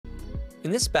In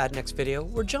this SPAD.neXt video,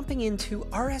 we're jumping into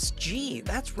RSG,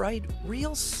 that's right,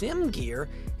 RealSimGear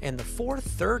and the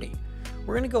 430.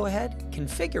 We're going to go ahead,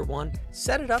 configure one,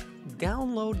 set it up,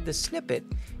 download the snippet,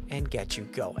 and get you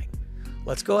going.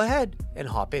 Let's go ahead and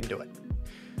hop into it.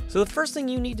 So the first thing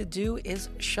you need to do is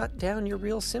shut down your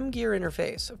RealSimGear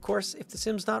interface. Of course, if the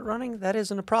sim's not running, that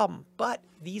isn't a problem, but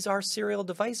these are serial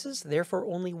devices, therefore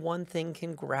only one thing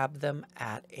can grab them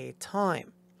at a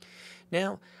time.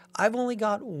 Now, I've only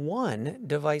got one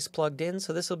device plugged in,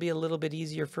 so this will be a little bit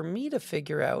easier for me to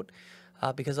figure out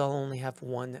because I'll only have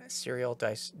one serial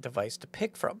device to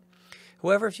pick from.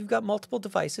 However, if you've got multiple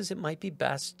devices, it might be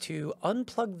best to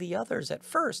unplug the others at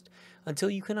first until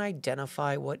you can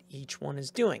identify what each one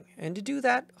is doing. And to do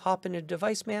that, hop into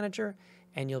Device Manager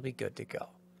and you'll be good to go.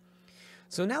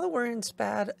 So now that we're in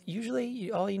SPAD,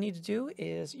 usually all you need to do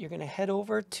is you're going to head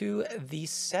over to the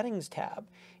Settings tab.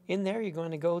 In there, you're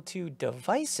going to go to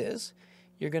Devices,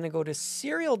 you're going to go to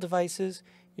Serial Devices,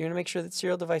 you're going to make sure that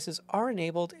serial devices are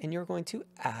enabled, and you're going to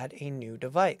add a new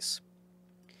device.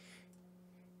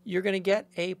 You're going to get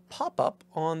a pop-up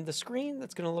on the screen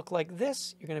that's going to look like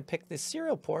this. You're going to pick this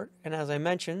serial port, and as I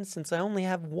mentioned, since I only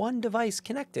have one device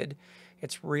connected,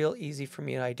 it's real easy for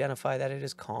me to identify that it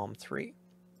is COM3.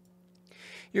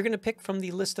 You're going to pick from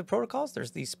the list of protocols.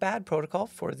 There's the SPAD protocol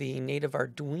for the native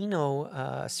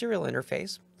Arduino serial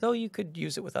interface, though you could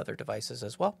use it with other devices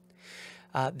as well.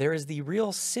 There is the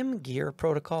RealSimGear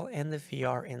protocol and the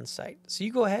VR Insight. So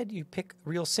you go ahead, you pick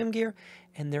RealSimGear,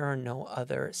 and there are no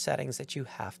other settings that you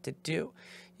have to do.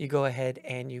 You go ahead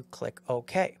and you click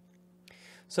OK.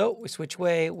 So we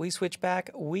switch back,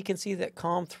 we can see that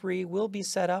COM3 will be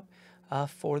set up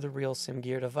for the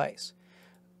RealSimGear device.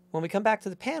 When we come back to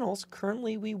the panels,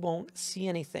 currently we won't see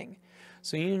anything.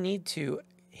 So you need to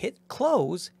hit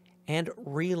close and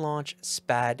relaunch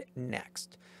SPAD.neXt.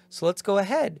 So let's go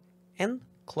ahead and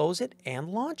close it and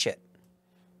launch it.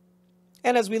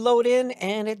 And as we load in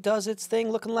and it does its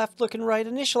thing, looking left, looking right,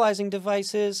 initializing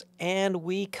devices, and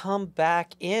we come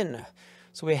back in.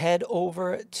 So we head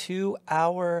over to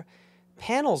our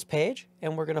panels page,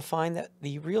 and we're going to find that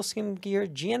the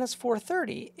RealSimGear GNS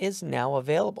 430 is now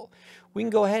available. We can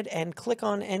go ahead and click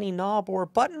on any knob or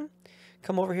button,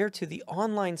 come over here to the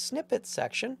online snippets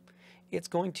section. It's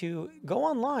going to go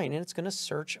online and it's going to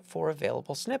search for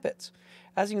available snippets.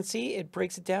 As you can see, it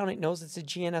breaks it down. It knows it's a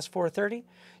GNS 430.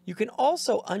 You can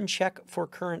also uncheck for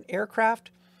current aircraft.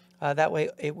 That way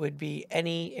it would be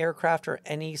any aircraft or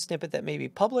any snippet that may be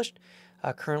published.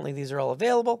 Currently these are all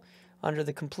available. Under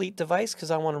the complete device, because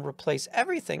I want to replace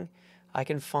everything, I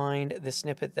can find the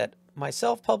snippet that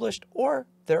myself published, or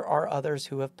there are others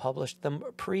who have published them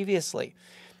previously.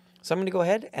 So I'm going to go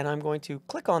ahead and I'm going to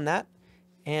click on that,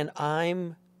 and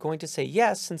I'm going to say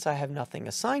yes since I have nothing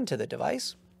assigned to the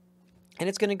device. And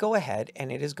it's going to go ahead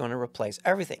and it is going to replace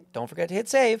everything. Don't forget to hit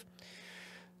save.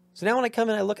 So now when I come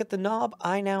in, I look at the knob,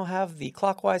 I now have the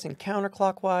clockwise and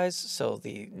counterclockwise. So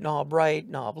the knob right,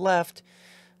 knob left,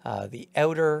 the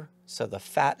outer, so the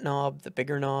fat knob, the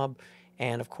bigger knob,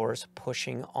 and of course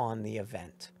pushing on the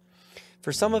event.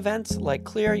 For some events like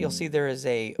clear, you'll see there is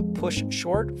a push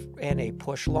short and a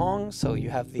push long. So you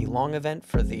have the long event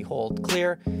for the hold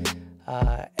clear,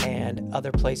 and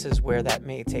other places where that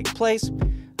may take place,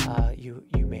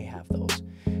 you may have those.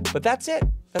 But that's it.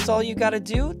 That's all you got to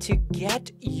do to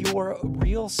get your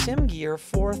RealSimGear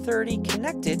 430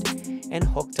 connected and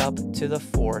hooked up to the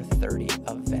 430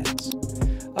 events.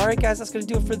 All right, guys, that's going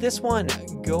to do it for this one.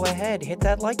 Go ahead, hit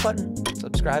that like button,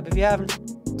 subscribe if you haven't.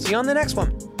 See you on the next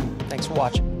one. Thanks for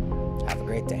watching. Have a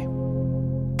great day.